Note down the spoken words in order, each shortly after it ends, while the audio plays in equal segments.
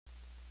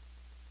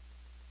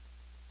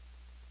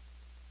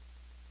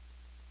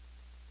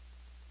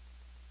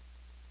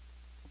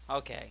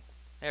Okay,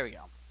 there we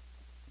go.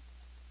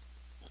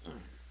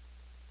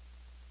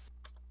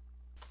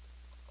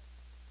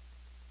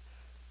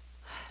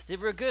 Did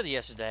real good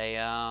yesterday.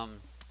 I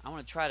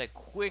want to try to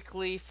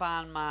quickly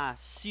find my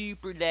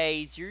super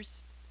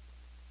lasers.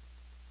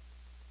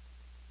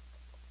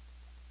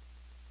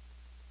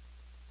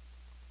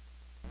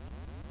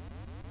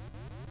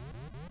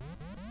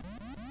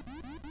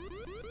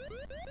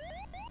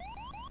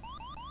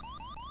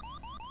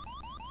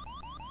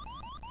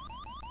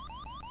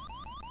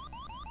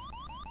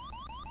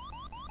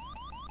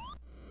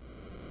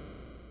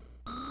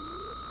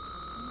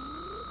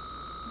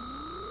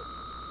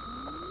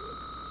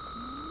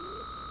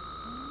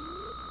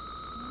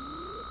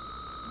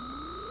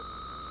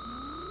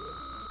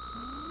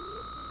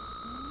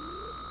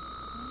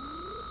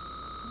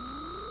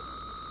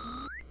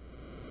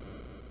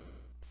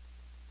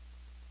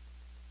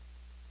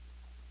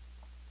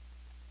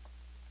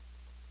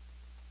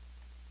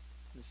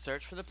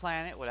 Search for the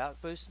planet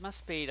without boosting my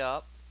speed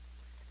up.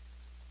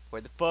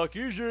 Where the fuck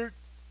is it?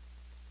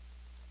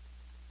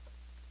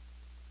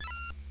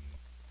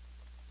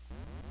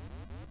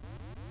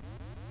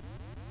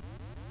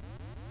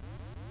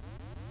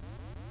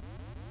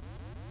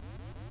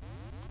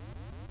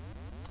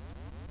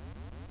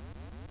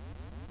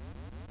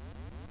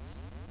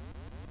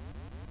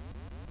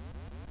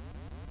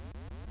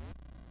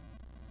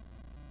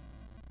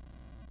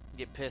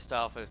 Get pissed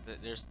off if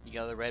there's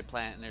the red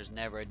planet and there's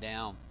never a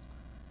down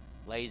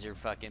laser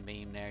fucking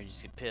beam there. You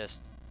just get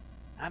pissed.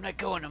 I'm not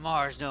going to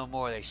Mars no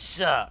more. They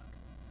suck.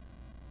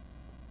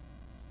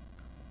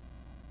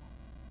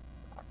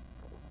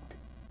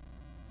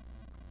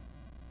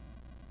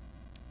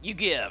 You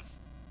give.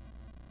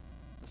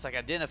 It's like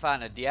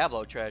identifying a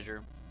Diablo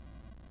treasure.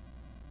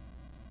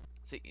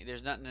 See,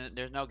 there's nothing.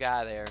 There's no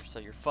guy there, so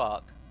you're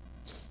fucked.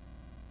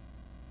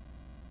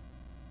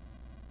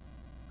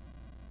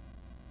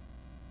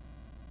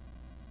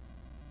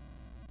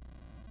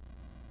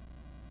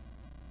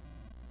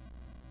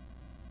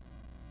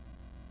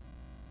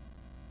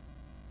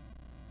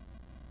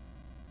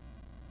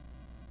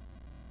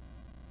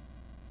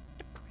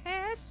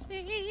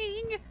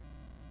 Depressing.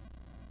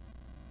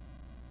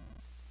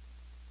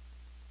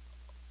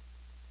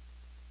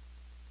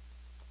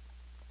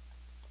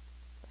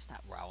 That's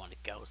not where I want to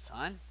go,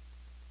 son.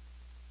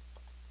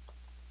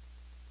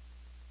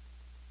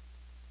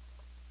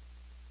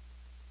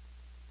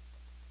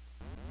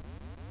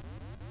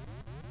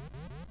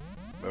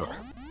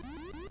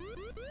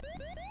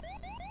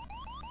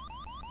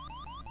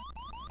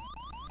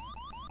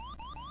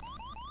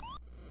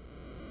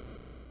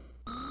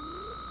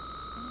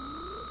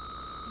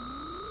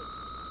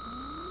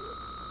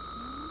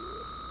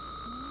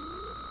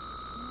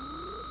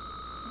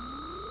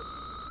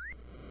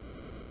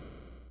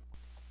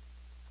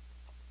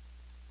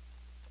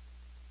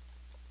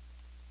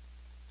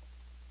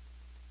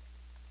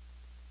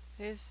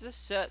 Here's the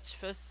search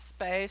for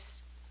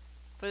space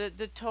for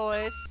the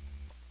toys.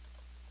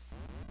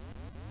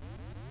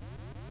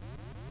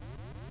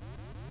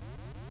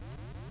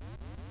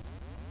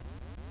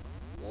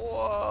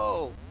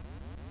 Whoa!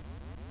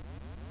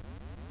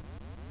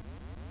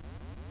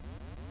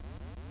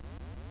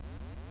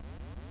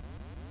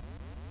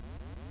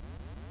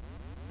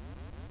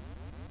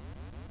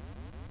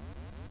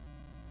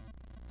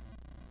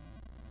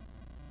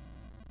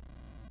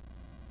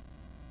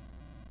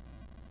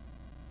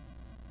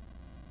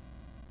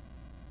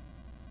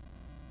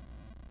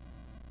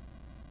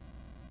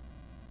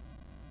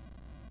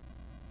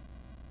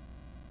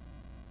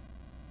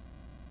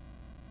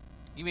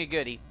 Give me a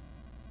goodie.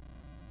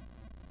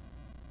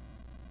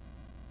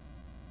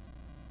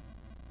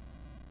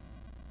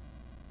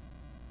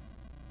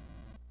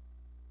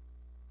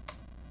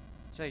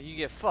 So you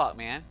get fucked,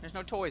 man. There's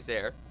no toys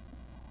there.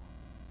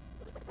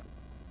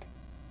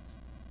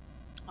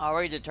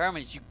 Already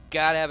determined you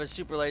gotta have a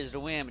super laser to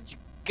win, but you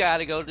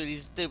gotta go to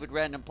these stupid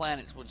random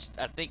planets, which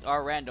I think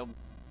are random.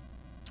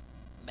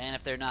 Man,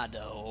 if they're not,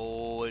 though,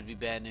 oh, it'd be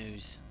bad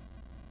news.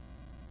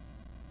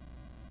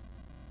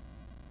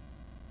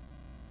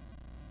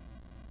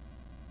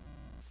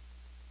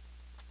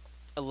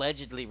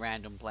 Allegedly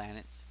random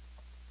planets.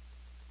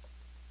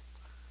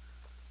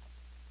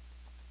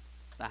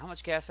 Now, how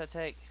much gas I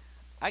take?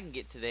 I can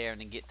get to there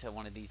and then get to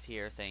one of these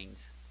here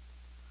things.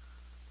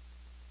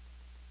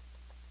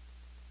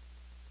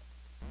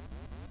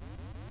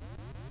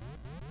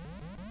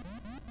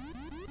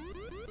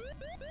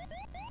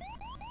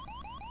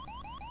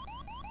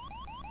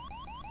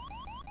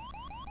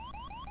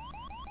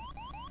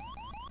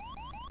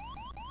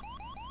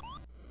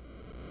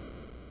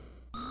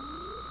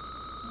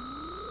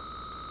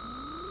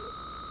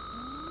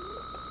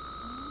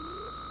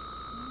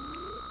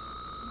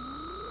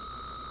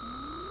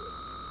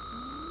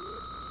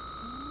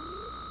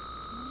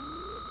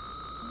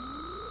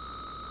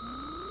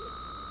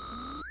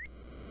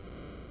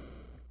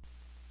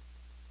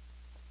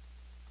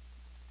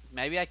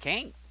 Maybe I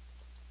can't.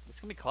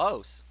 It's gonna be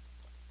close.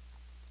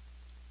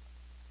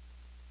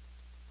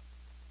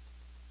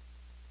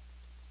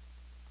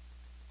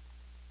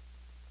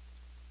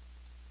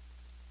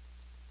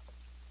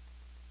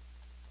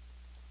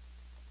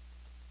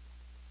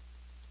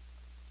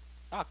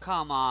 Oh,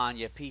 come on,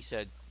 you piece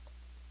of...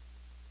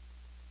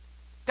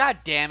 God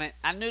damn it.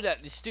 I knew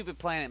that the stupid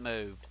planet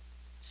moved.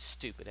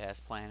 Stupid ass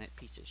planet.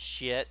 Piece of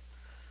shit.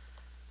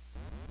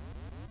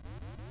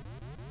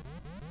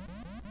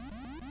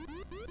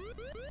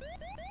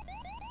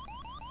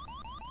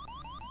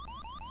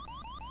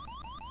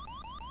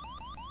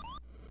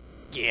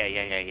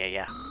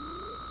 Yeah.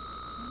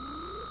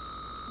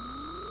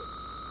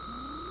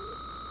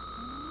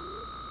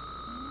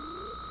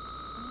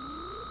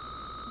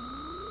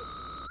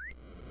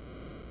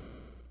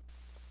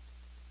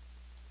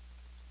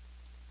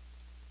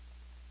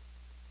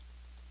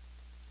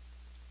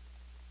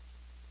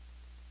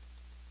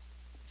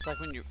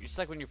 It's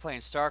like when you're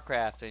playing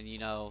StarCraft and you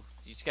know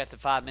you just got the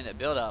 5 minute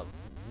build up.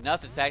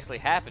 Nothing's actually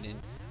happening,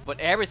 but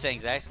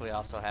everything's actually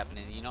also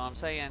happening. You know what I'm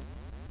saying?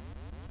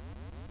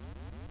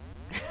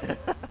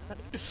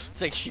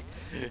 It's like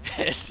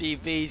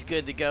SCV's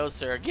good to go,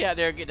 sir. Get out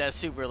there and get that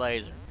super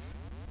laser.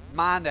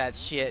 Mind that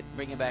shit.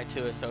 Bring it back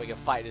to us so we can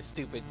fight this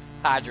stupid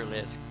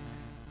Hydralisk.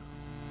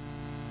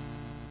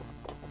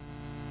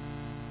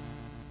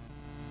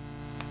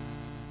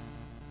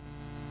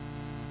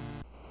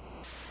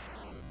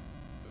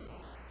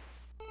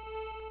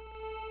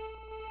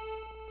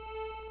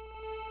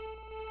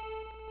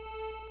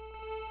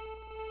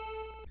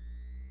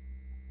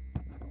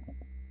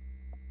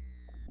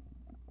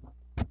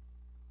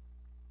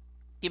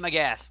 Give my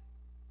gas.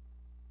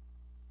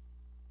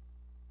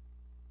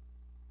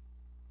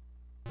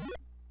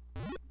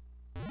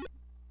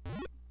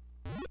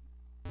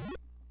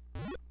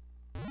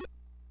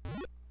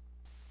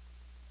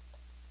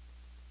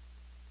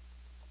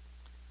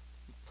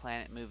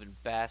 Planet moving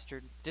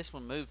bastard. This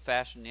one moved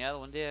faster than the other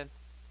one did.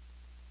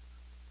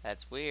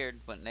 That's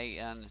weird. But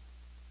they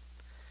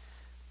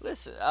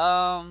listen.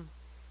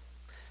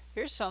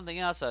 Here's something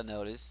else I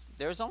noticed.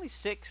 There was only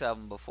 6 of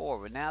them before,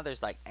 but now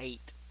there's like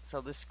 8.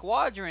 So the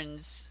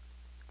squadrons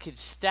could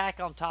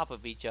stack on top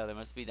of each other.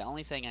 Must be the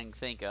only thing I can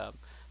think of.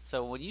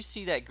 So when you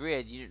see that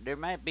grid, there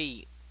might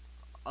be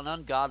an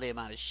ungodly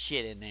amount of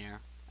shit in there.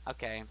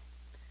 Okay.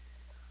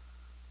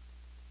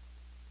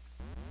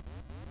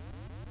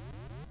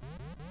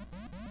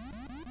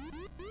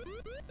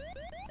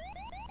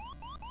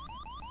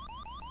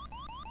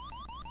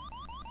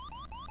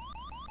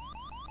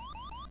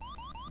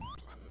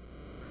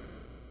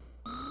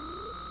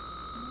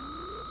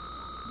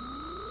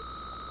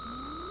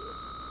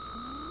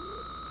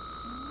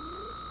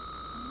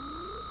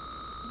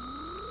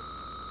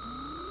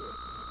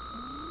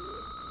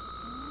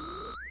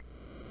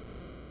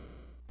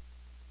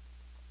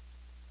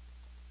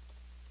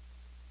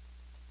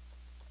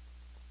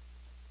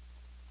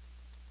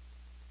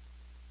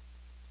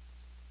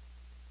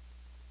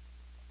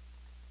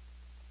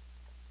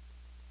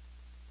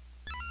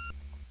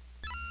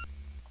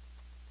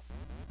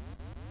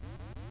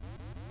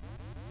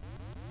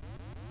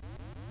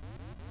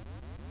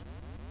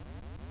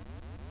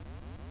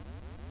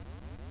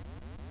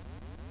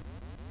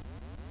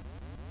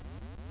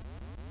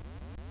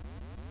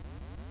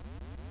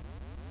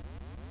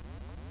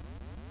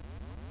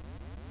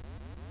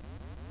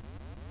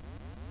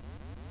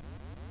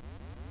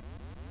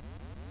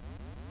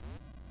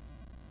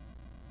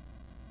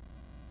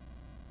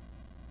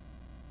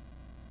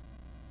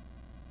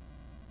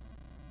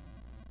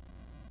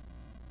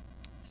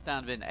 It's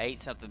now been 8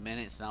 something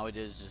minutes, and all we do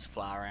is just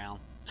fly around.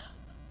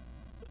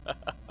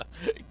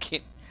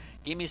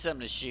 Give me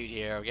something to shoot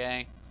here,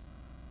 okay?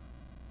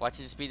 Watch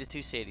this be the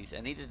 2 cities.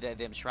 I needed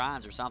them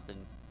shrines or something.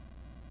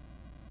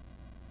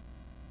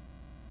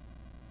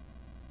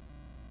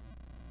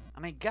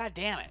 I mean, god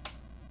damn it.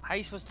 How are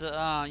you supposed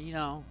to, you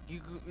know,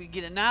 you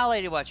get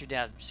annihilated while you're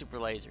down super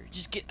laser. You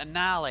just get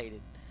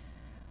annihilated.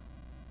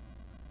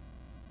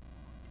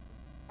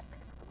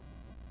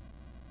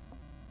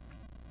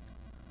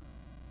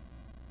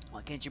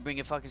 Why can't you bring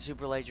a fucking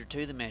super laser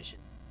to the mission?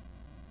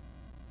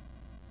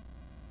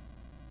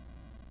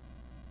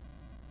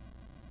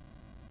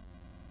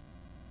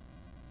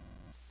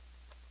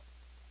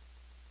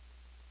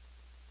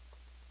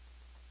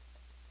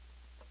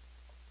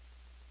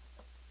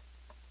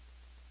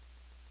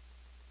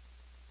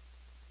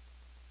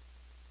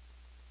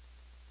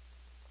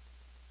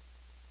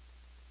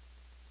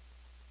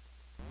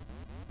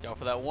 Go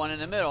for that one in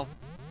the middle.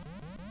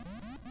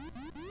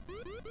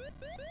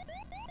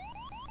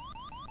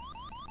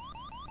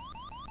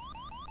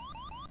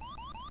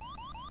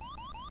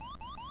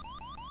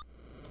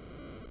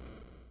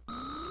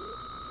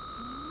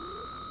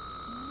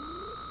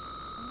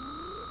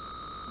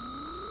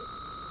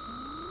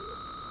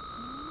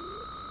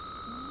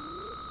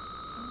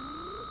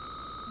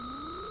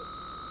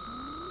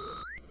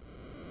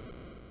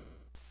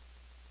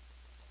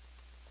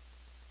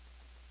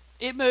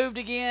 It moved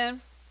again.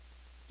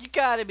 You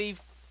gotta be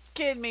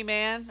kidding me,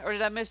 man. Or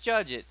did I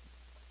misjudge it?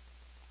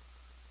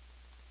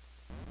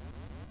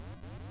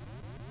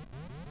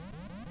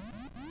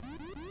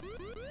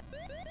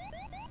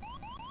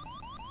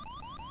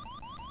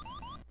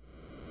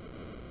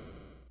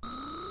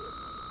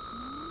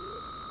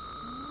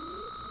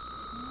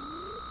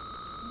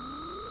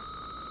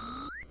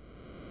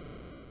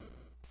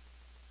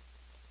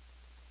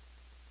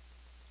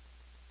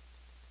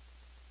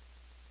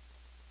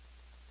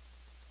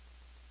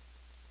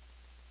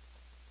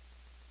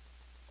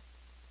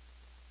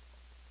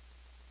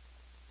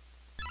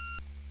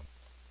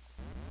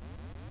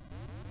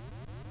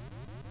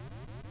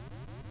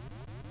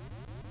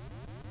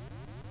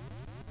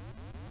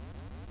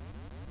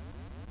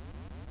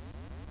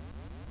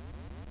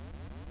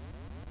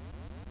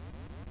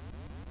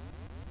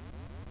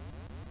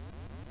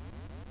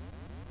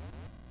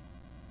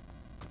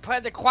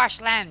 Prepare the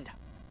crash land.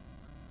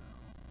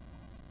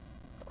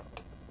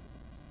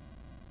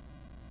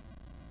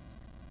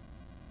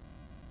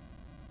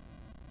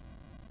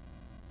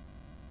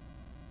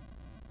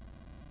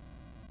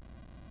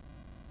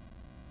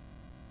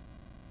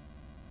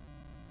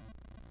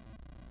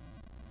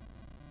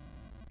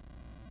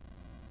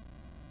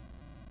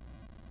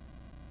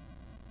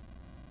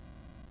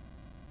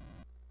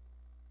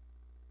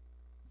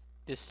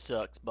 This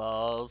sucks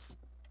balls.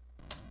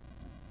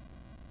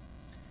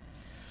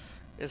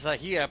 It's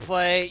like you gotta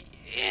play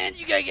and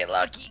you gotta get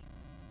lucky.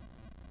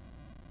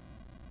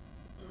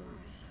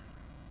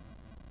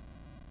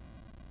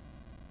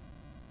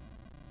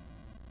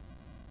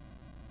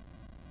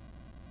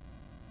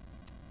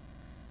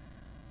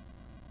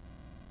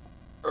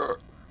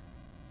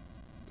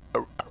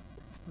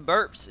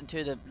 Burps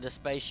into the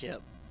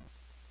spaceship.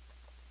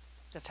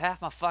 That's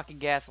half my fucking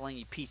gasoline,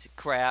 you piece of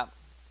crap.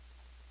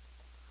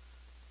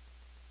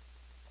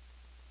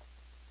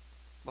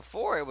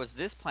 Before it was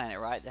this planet,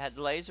 right? That had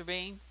the laser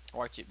beam?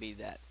 Or it should be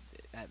that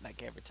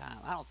like every time.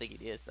 I don't think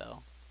it is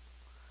though.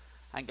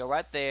 I can go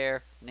right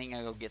there, and then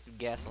I go get some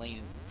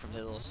gasoline from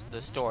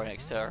the store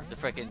next to her. The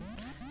freaking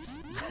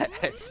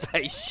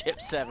spaceship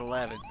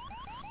 7-Eleven.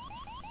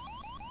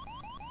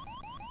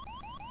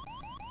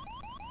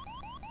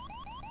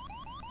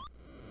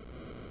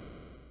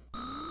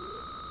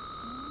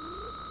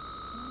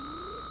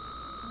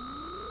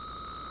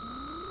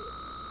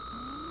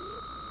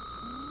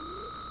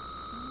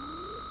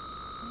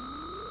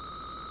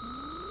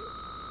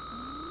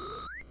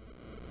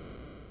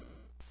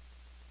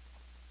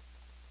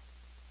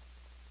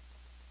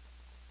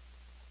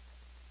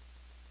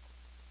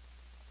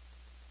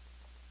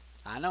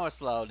 I know it's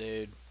slow,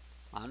 dude.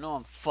 I know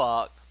I'm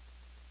fucked.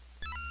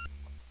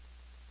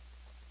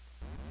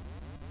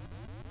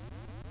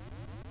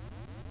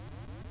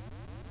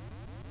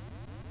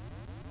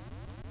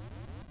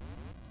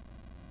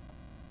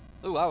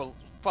 Ooh, I will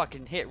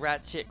fucking hit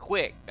right shit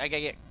quick. I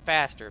gotta get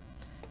faster.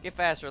 Get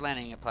faster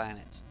landing at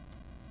planets.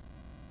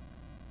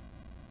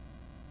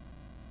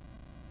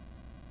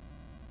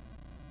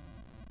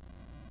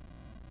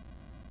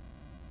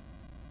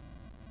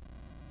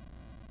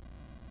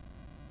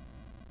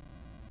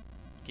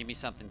 Give me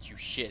something, you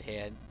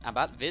shithead. I'm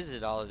about to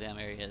visit all of them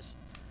areas.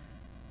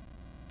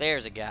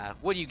 There's a guy.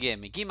 What do you give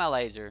me? Give me my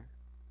laser.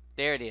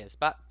 There it is.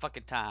 About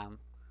fucking time.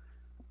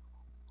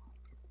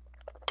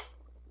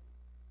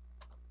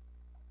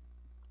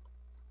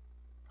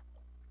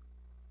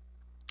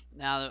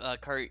 Now,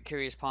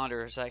 Curious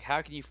Ponder is like,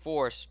 how can you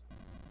force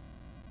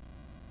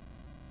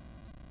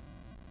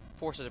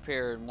it to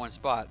appear in one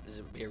spot? Is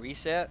it be a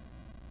reset?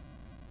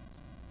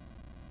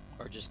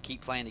 Or just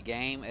keep playing the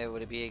game?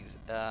 Would it be,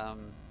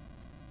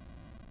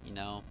 you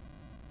know,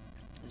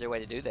 is there a way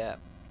to do that?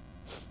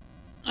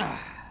 So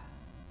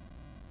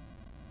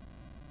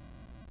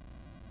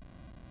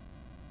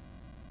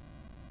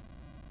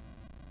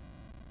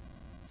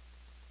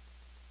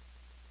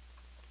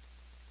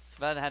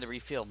if I had to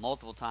refill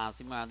multiple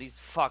times, these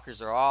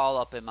fuckers are all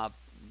up in my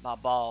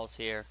balls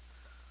here.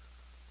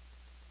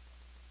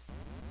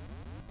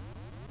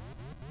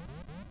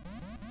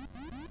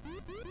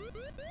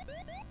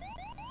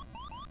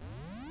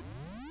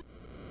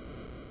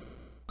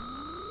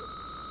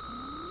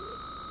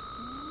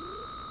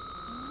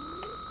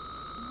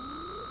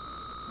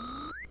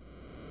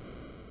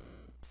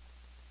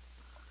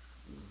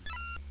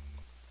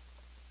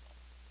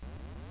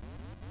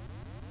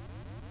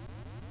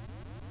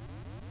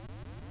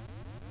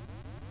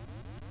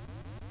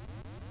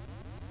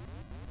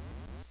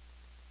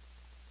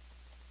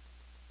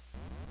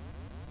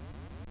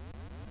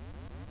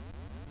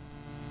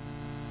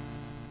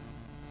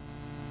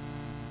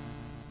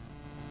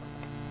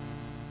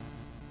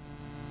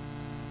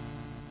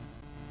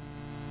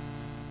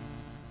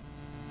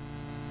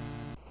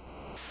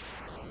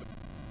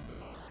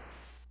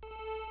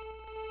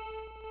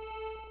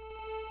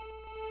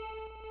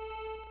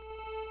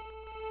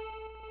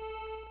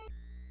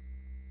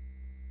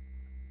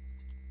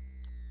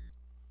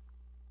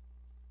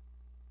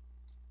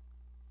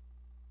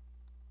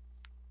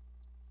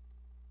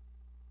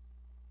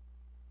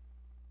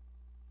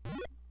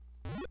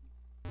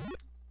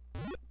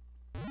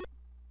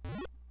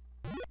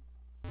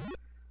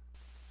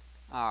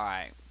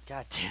 Alright,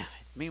 god damn it.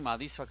 Meanwhile,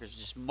 these fuckers are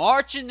just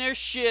marching their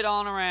shit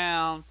on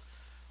around,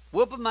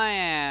 whooping my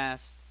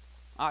ass.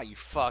 Alright, you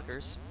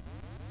fuckers.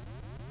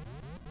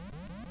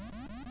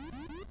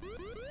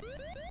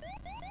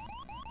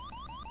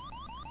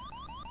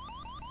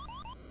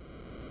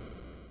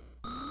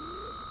 When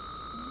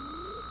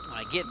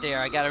I get there,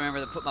 I gotta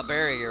remember to put my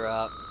barrier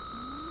up.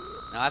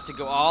 Now I have to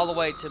go all the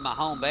way to my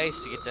home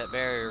base to get that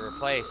barrier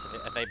replaced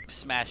if they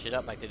smash it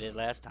up like they did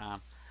last time.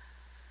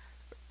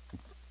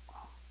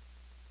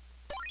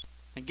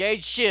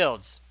 Engage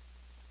shields.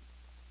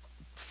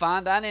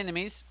 Find thine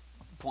enemies,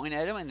 point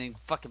at them, and then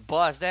fucking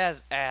bust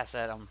ass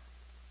at them.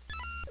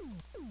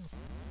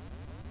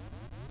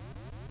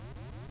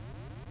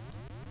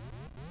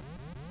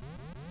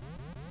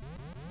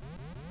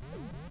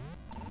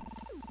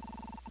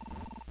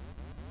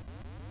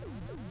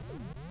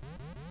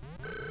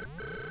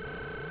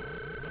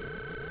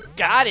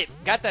 got it.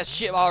 Got that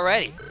shit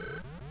already.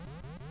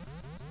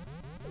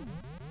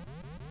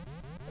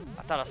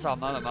 I thought I saw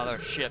mother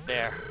ship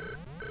there.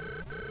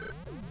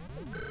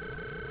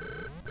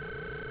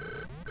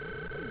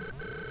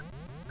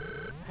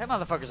 That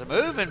motherfuckers are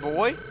moving,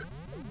 boy.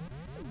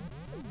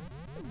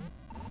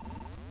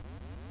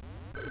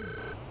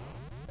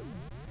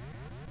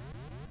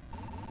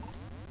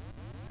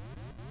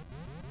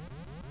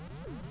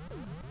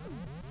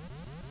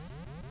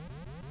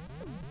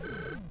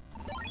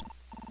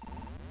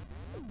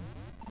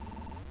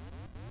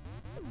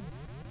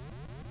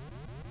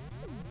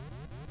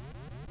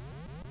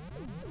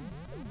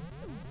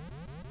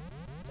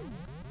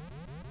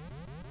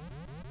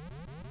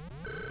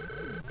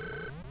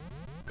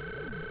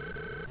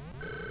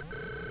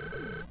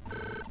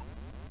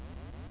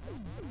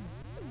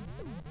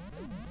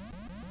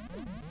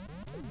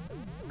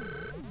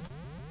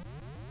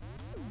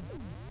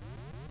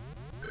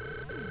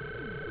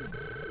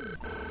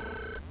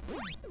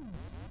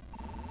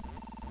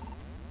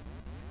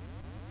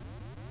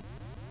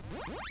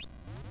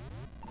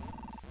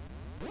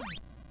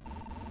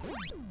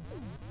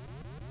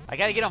 I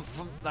gotta get them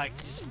from, like,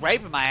 just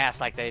raping my ass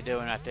like they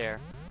doing right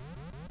there.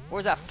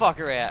 Where's that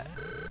fucker at?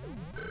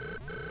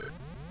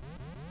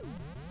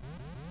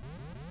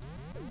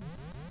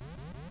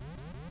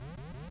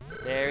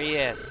 There he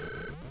is.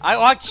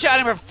 I shot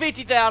him from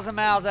 50,000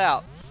 miles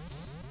out.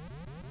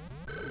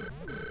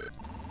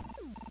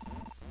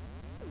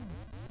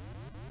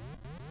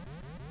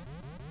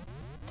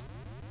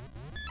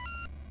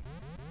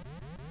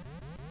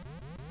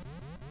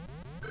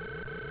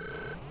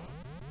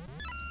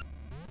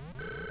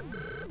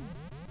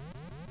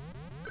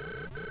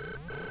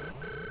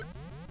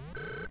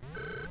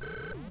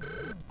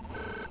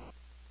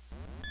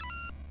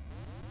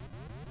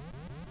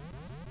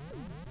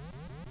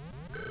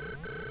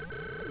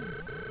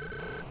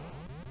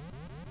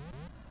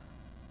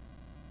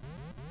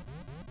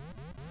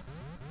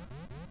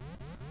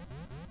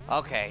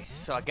 Okay,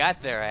 so I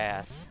got their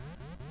ass.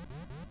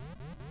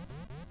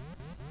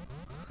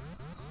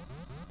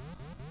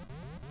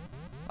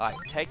 Alright,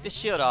 take the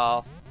shield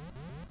off.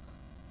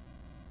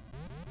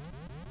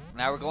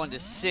 Now we're going to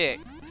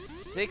 6.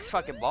 6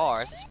 fucking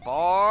bars.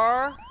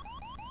 4.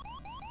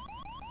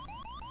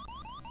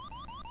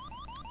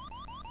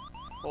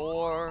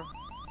 4.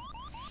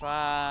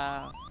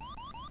 5.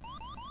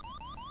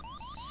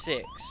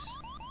 6.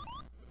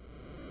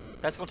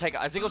 That's gonna take.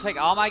 Is it gonna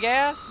take all my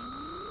gas?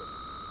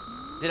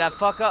 Did I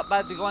fuck up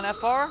by going that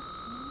far?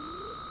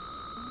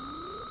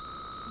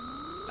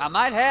 I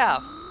might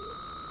have.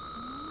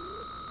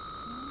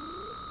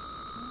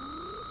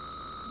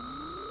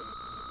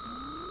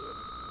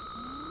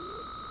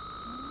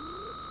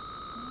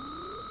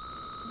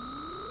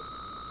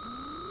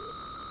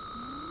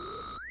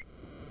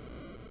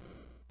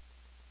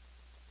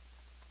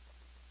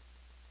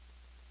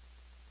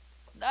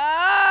 No!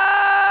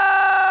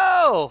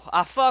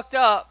 I fucked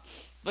up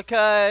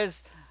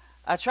because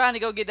I'm trying to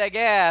go get that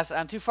gas.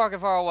 I'm too fucking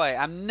far away.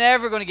 I'm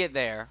never going to get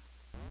there.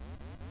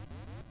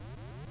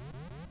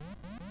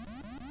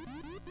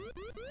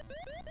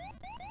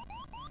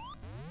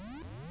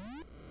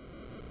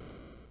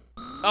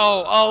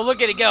 Oh,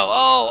 look at it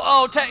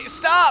go.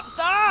 Stop!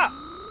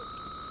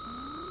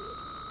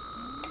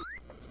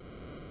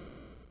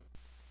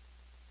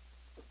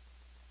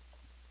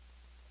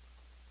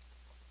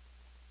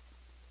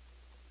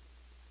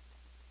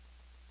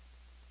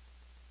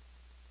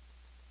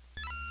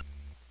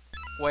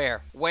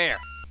 Where?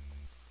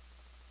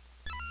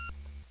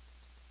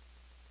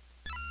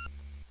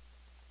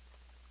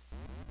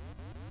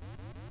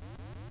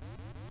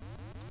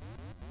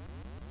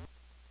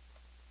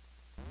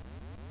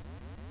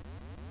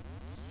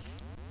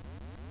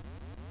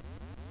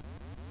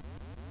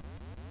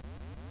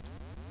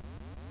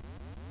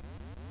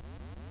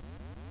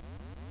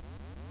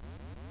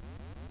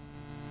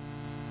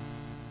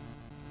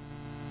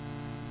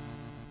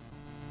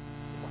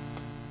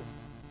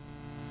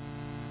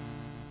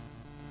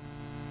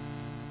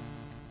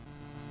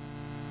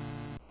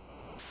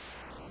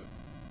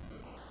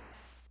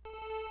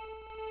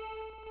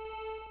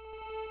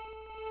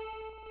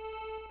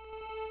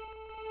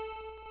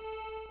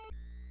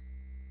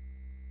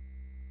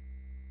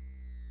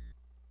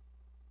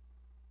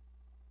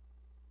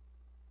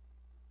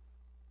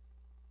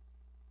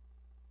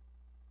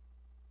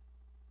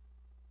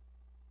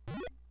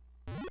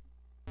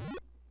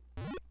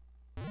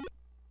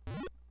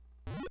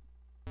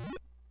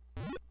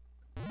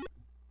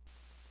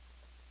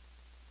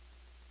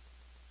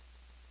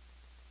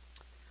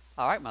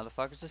 Alright,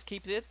 motherfuckers, let's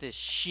keep it this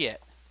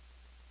shit.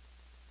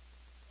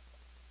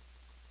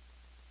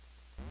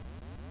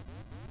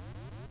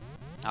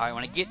 Alright,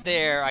 when I get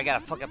there, I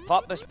gotta fucking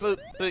pop this boot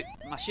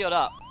my shield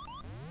up.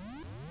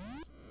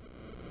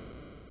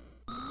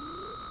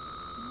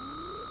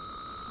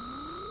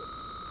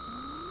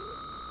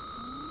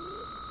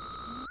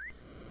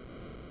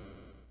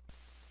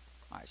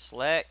 Alright,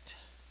 select.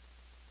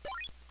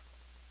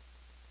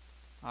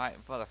 Alright,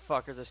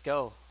 motherfuckers, let's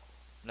go.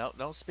 Nope,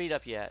 don't speed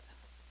up yet.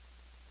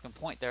 can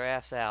point their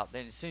ass out.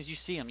 Then as soon as you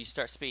see them, you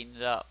start speeding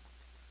it up.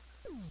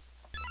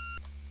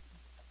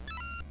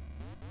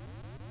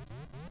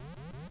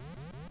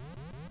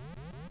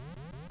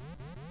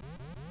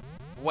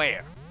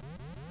 Where?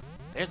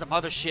 There's a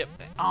mothership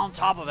on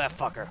top of that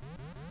fucker.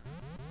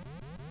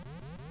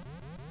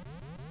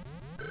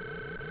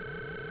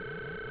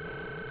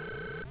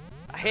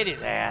 I hit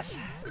his ass.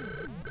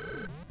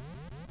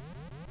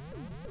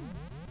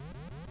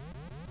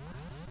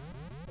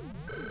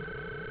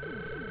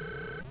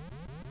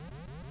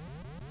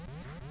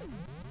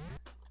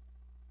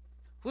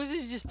 What is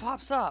this? Just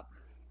pops up.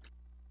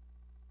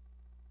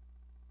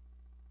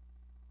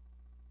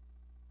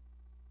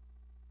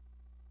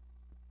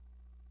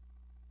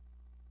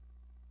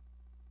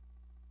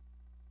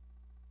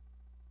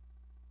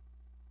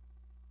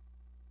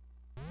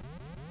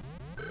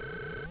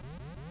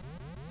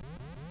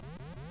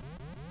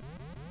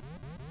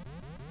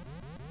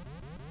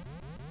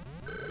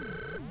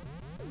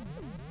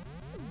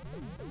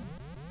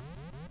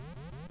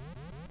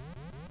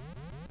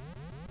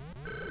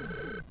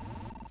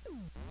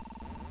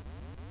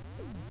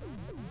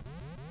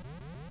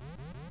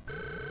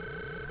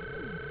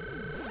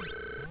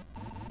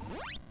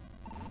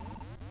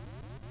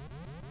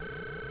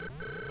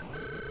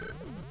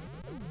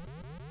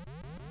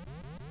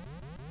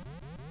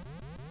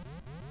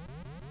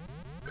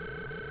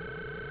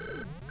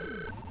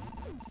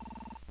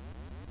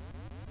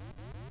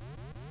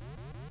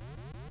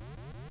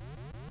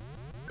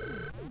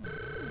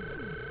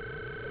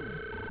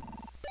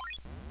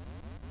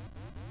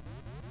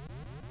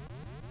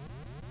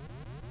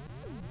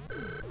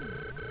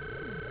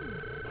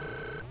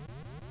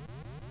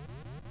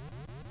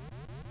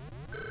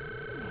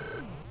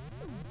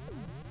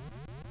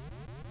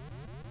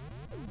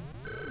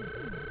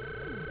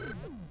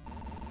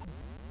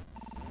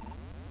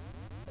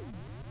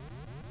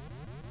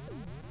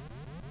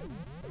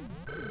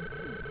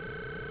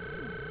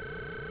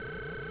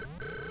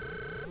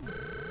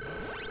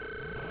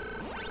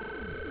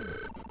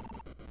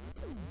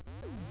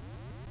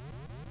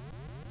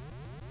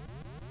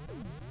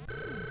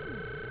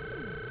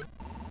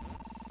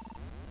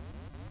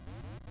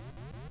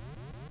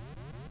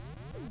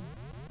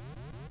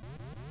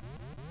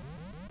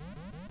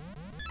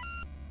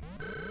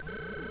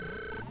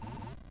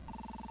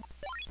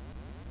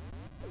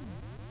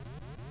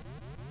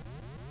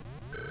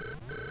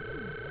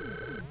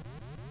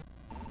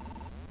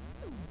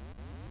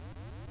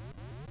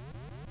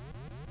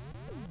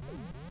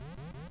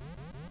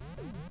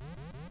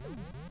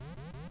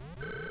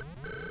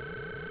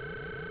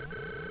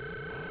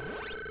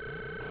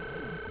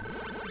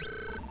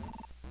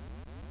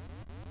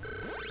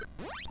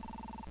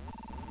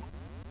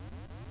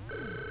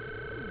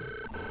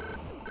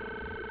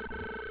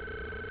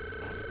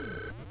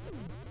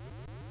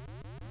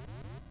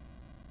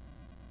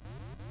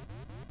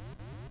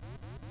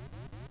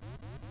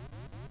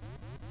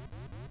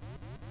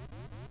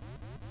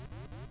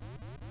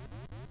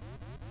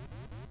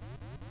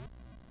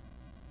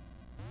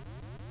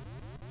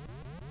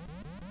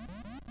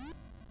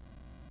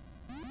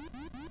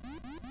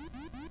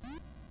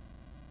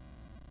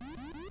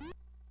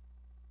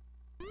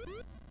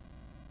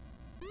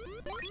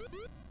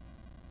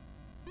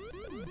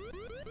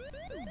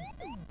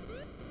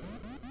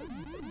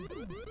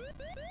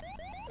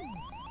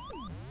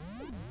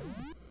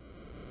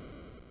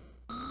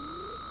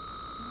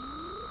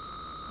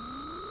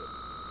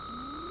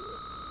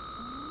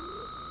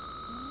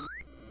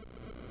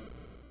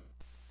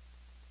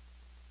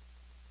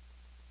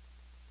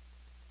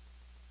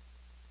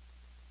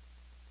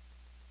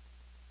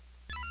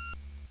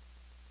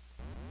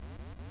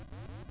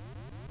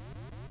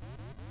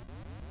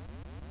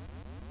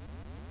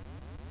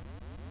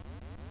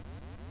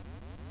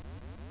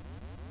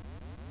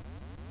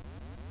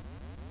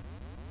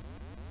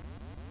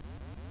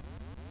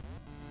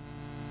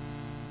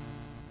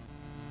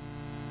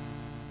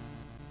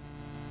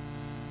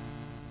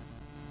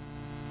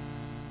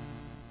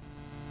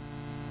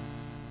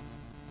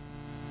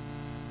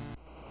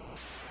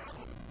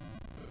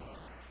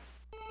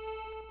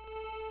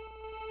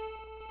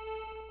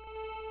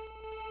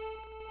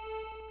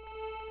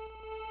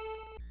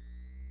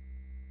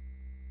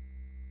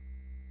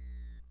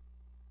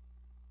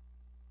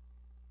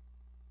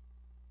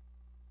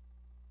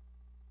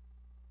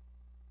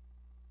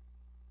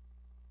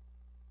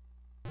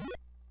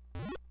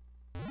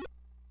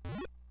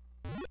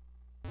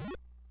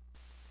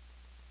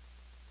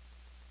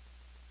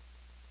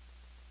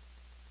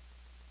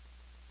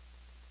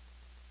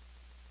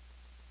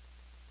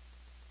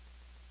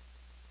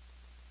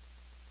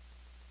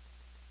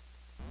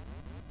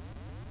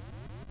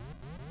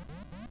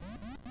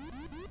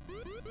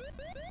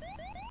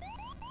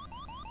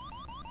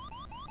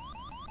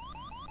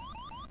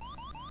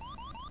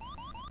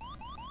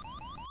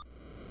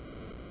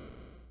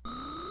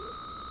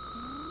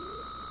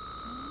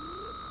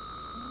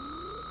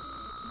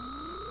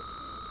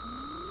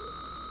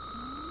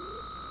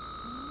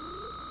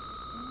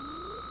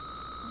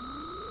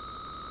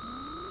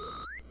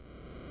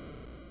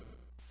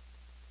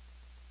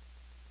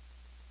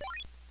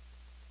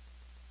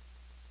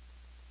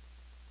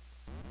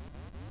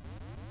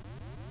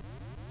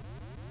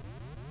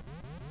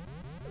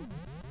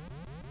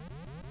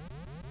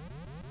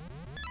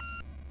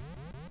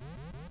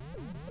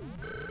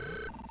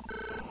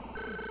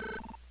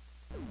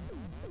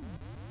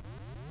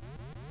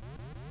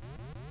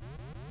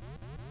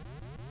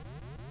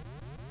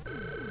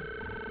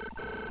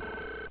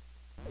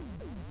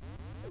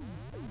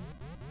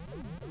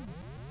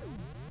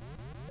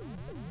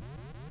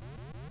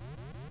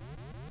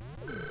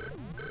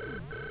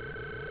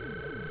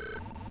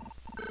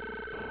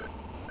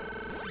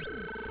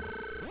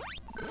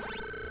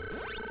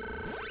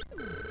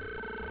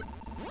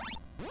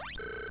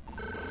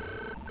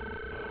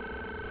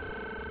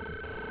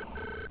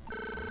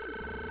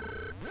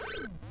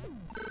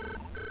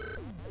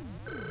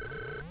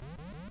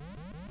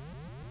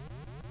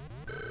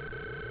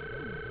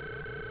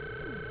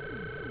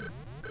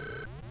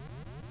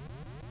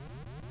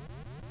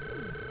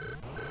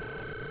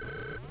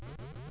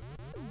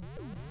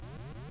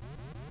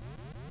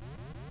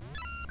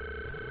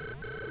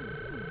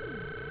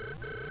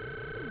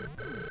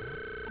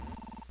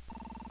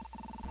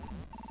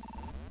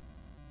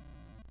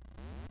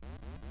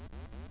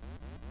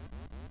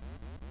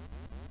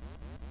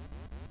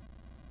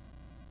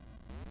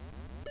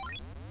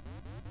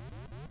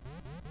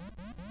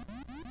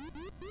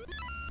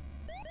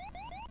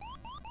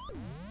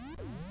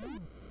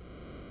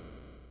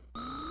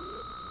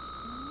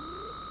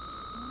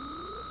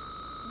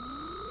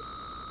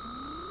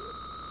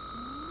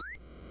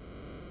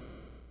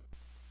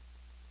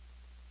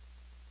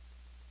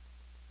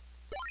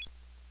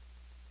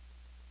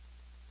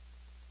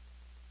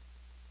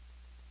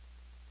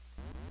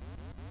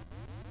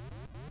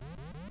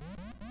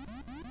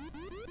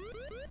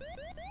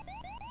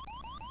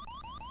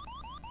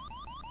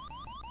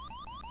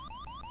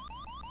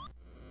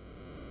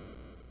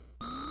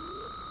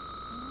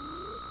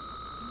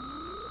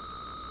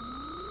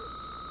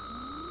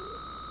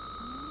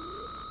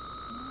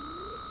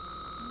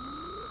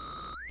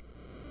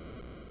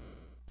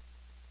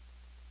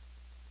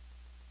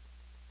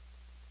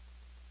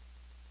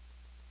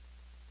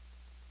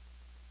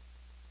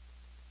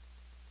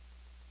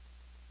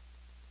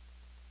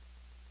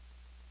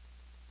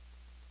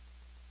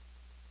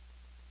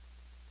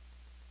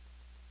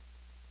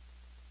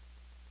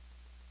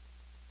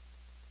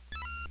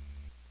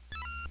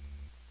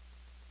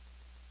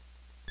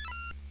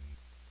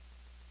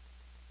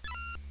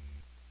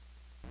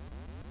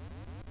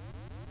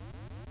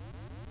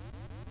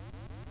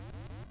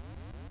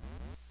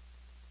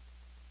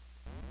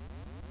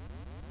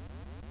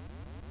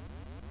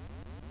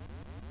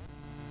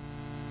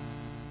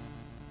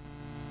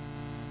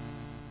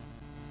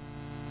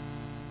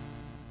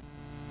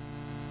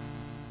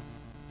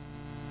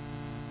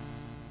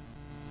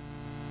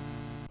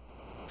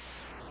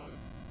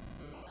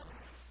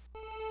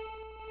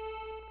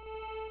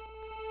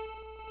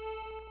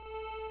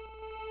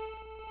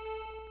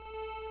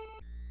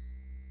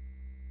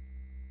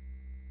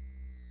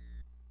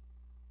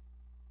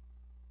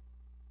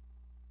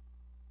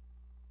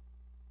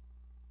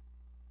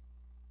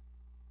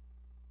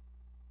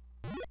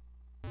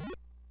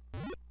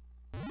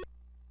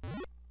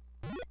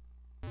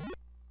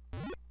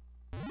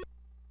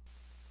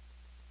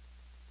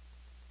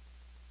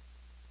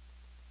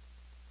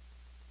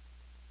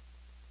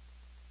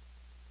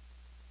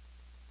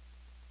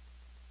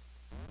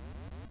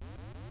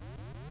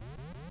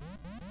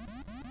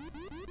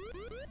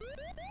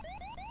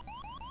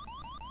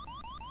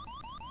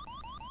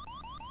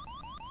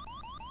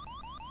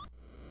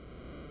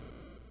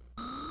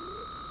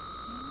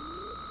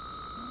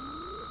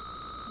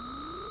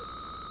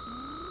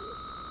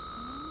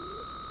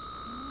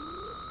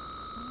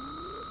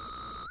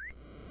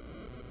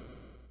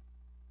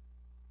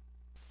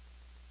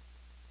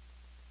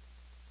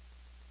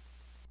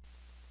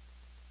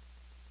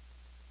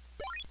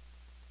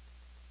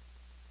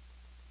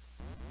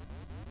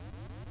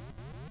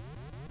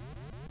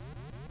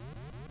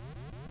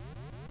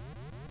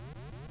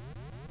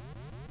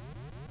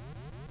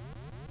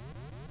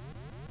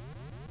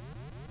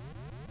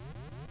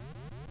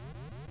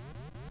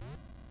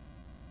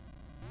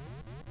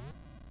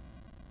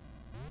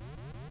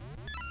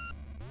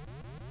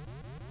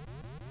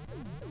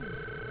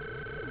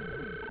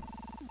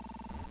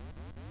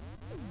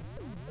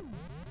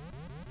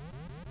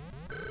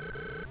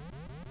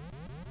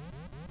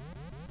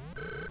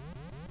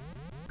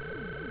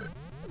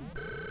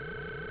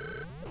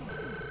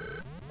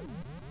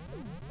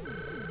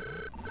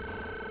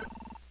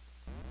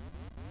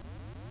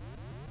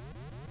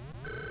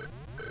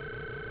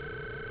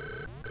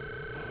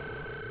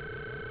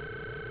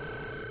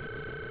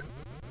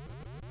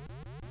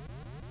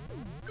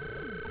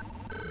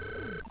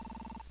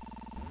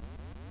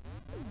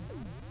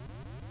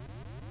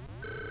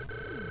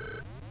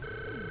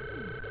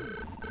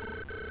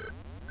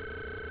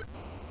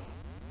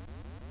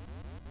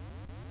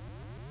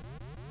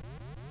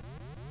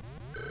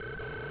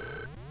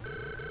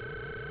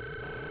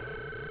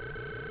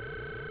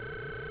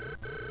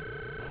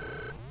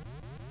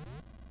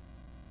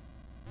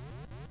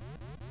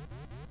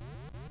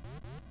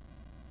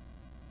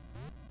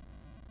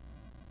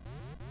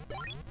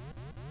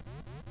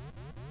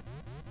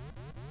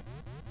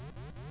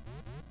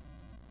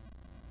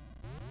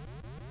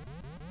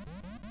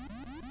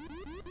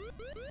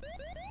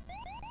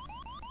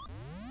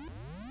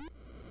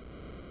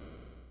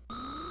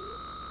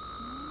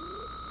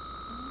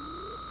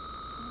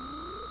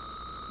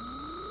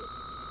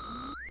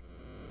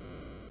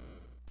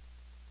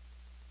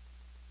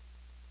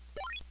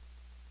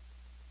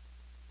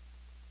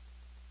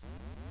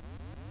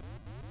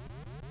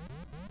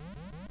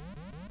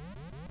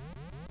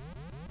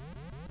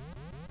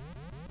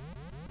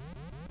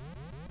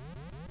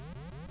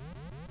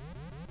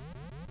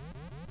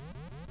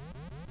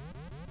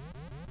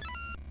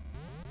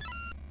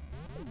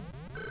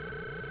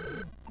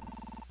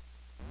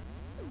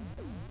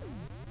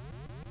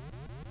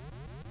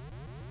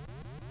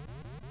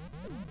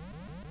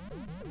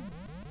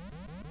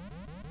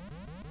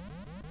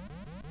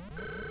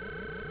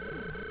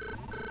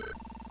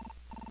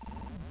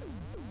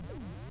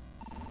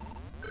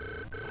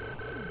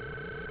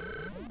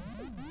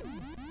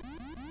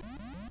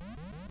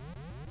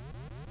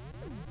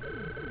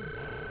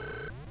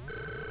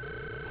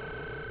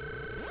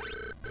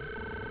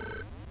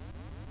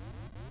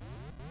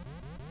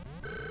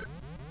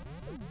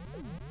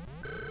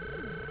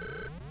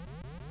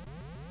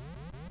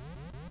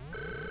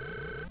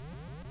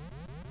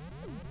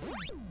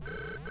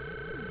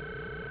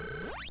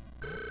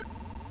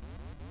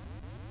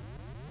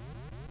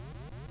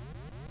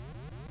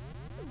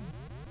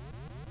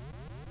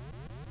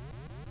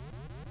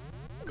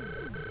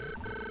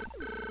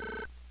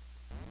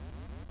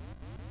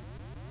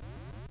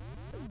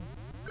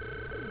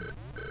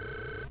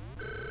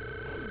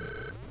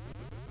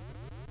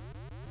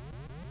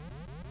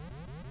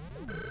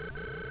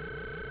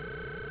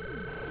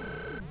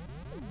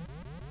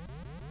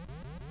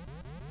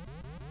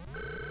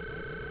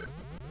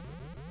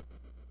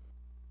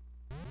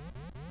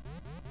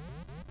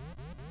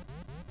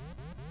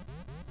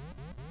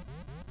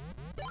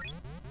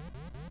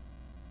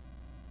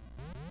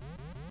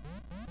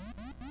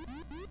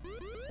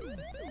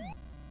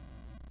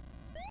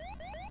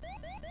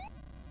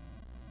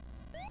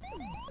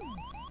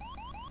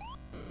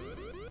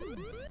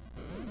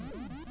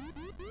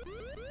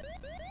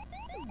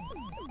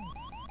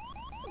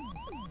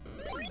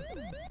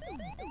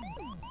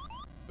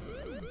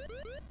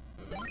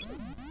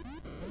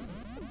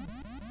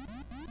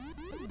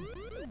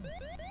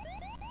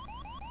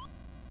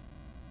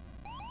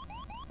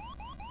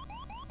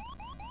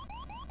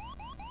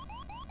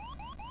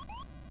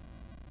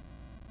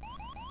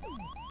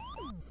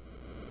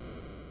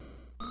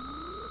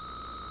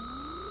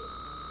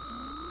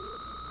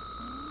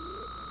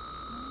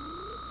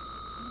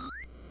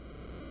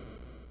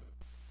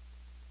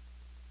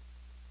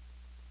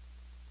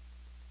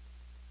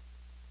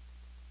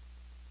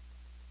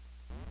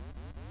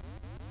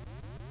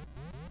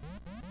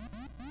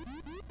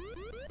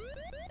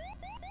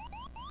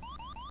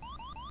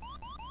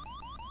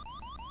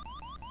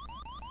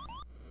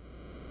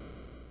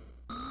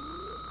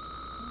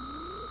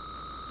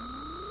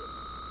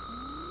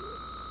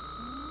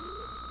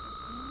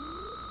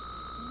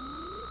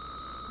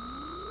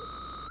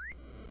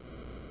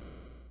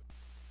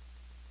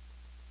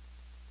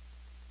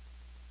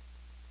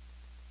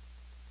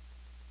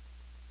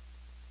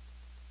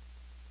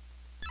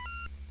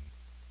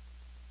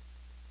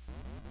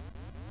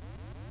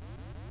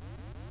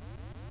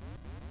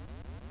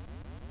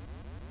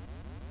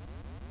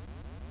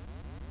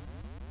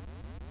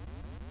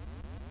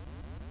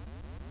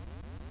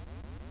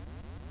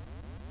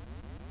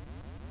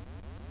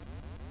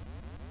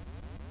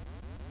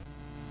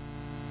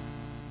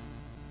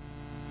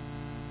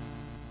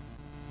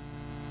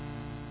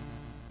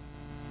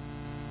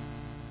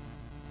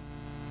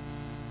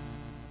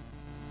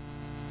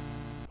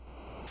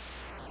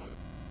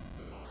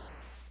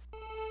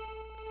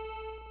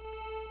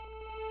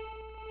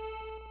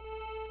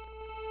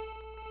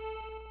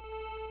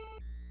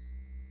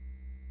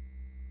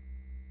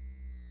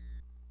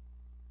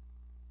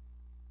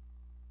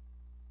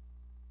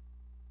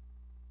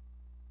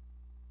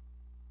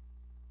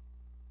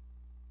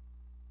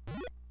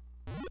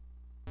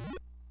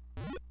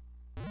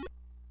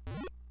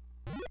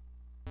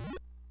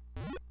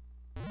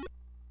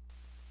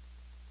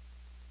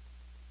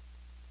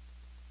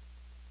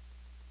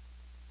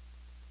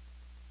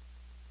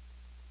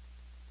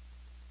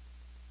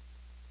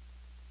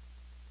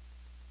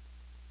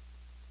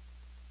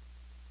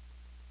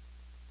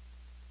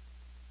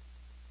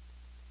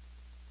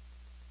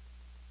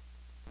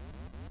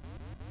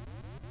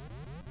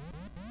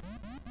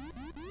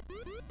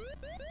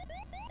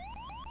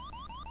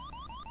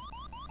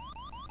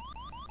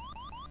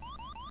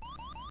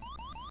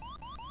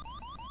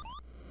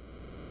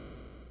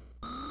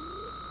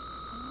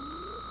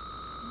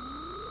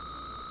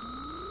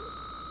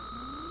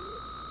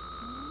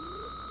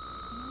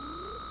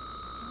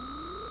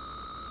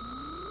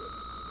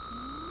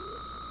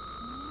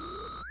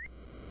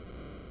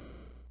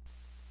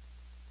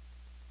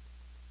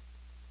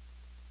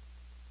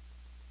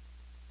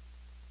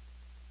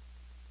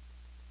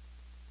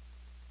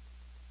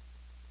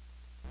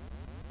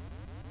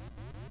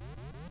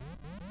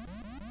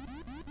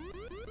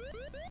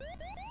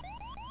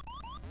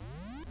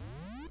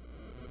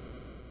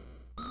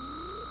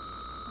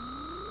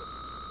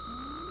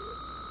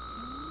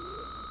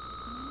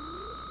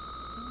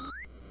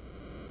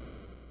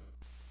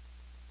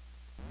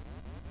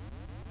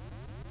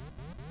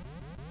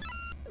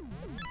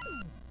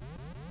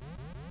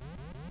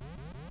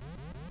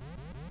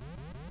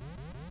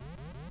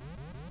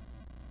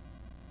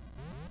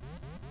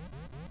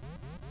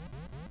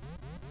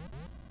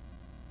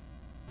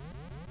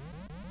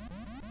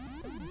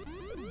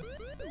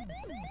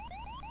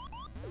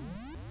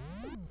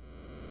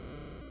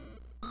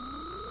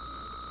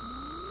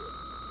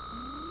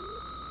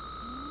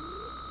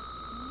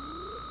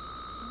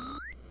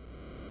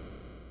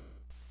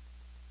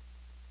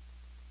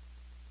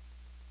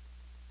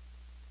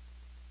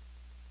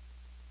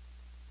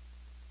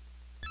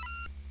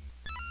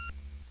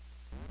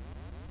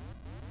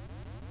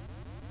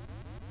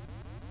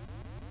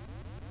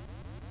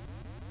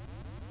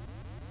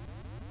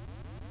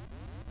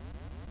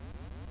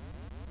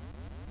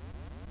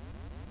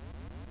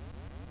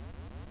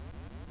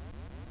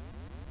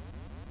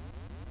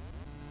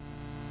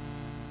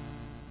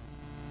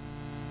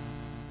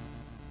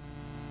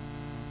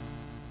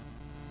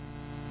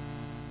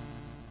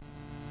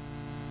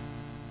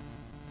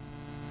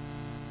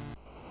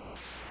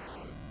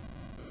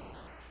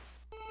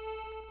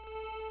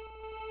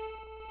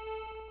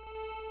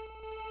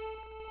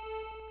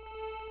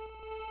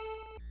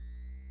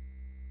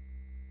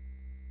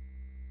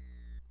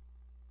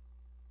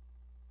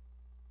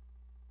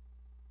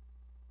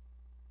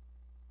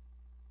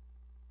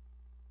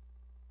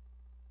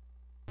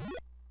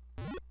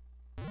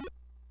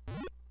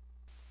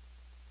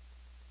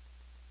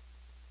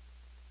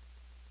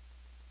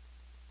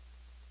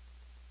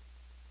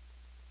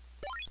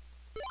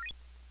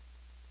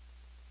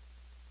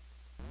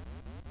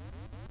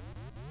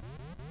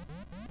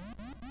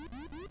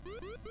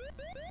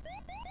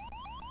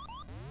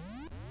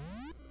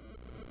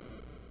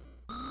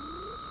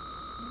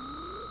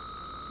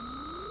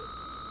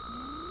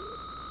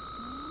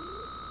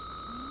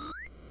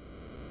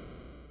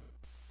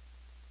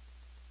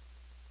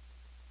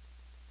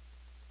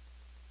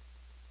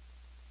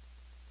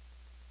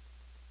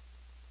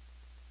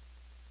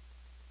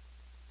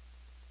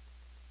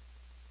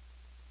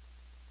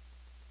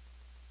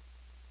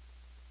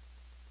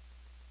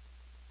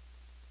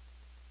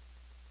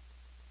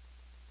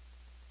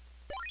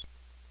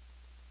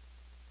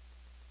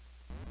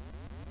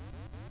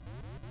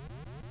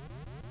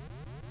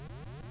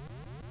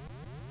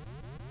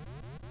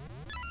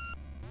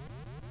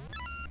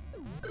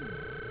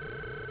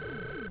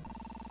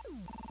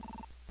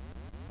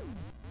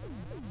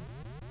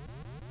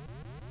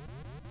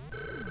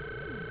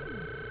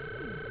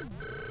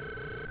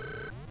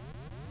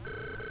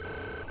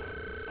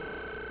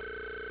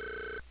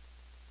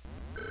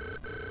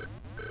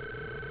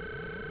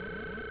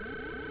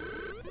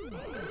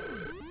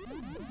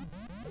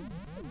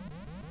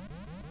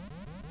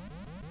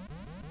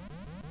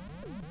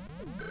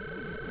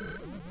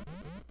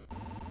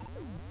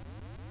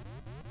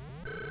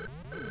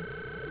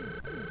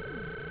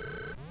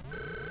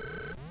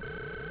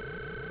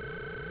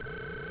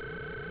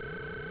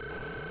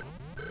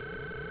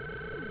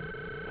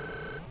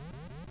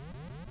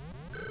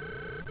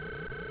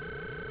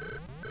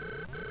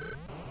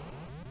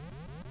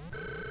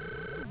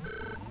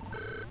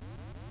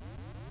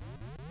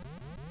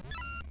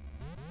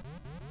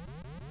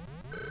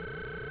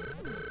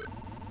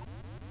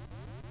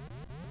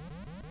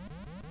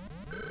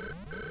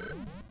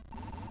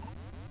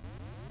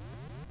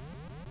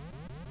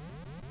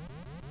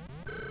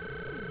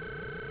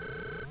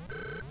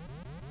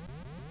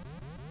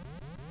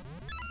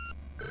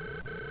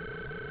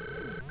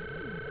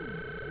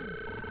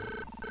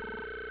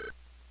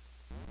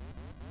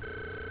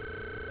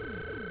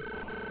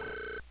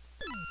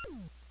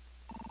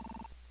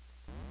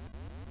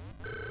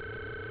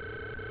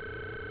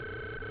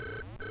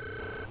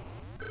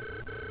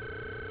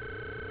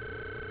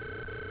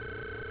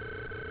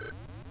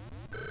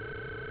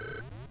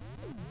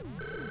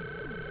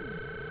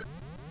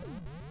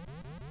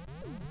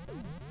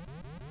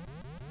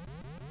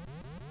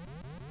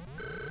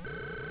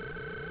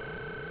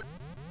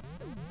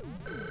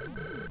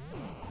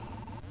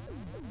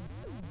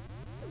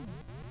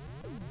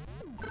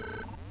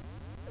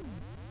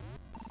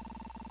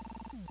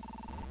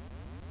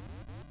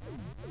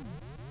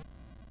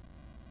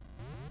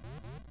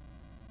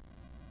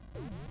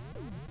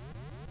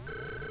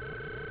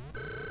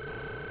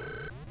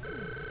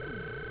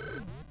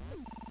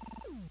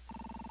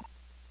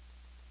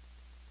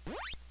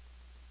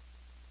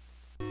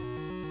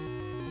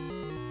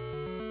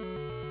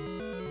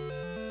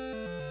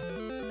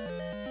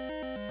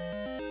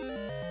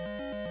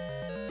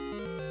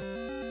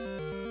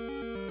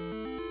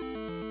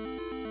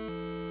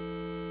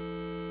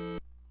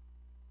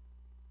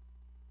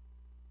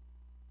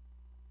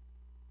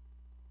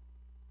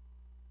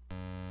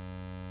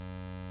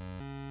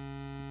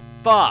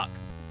 Fuck.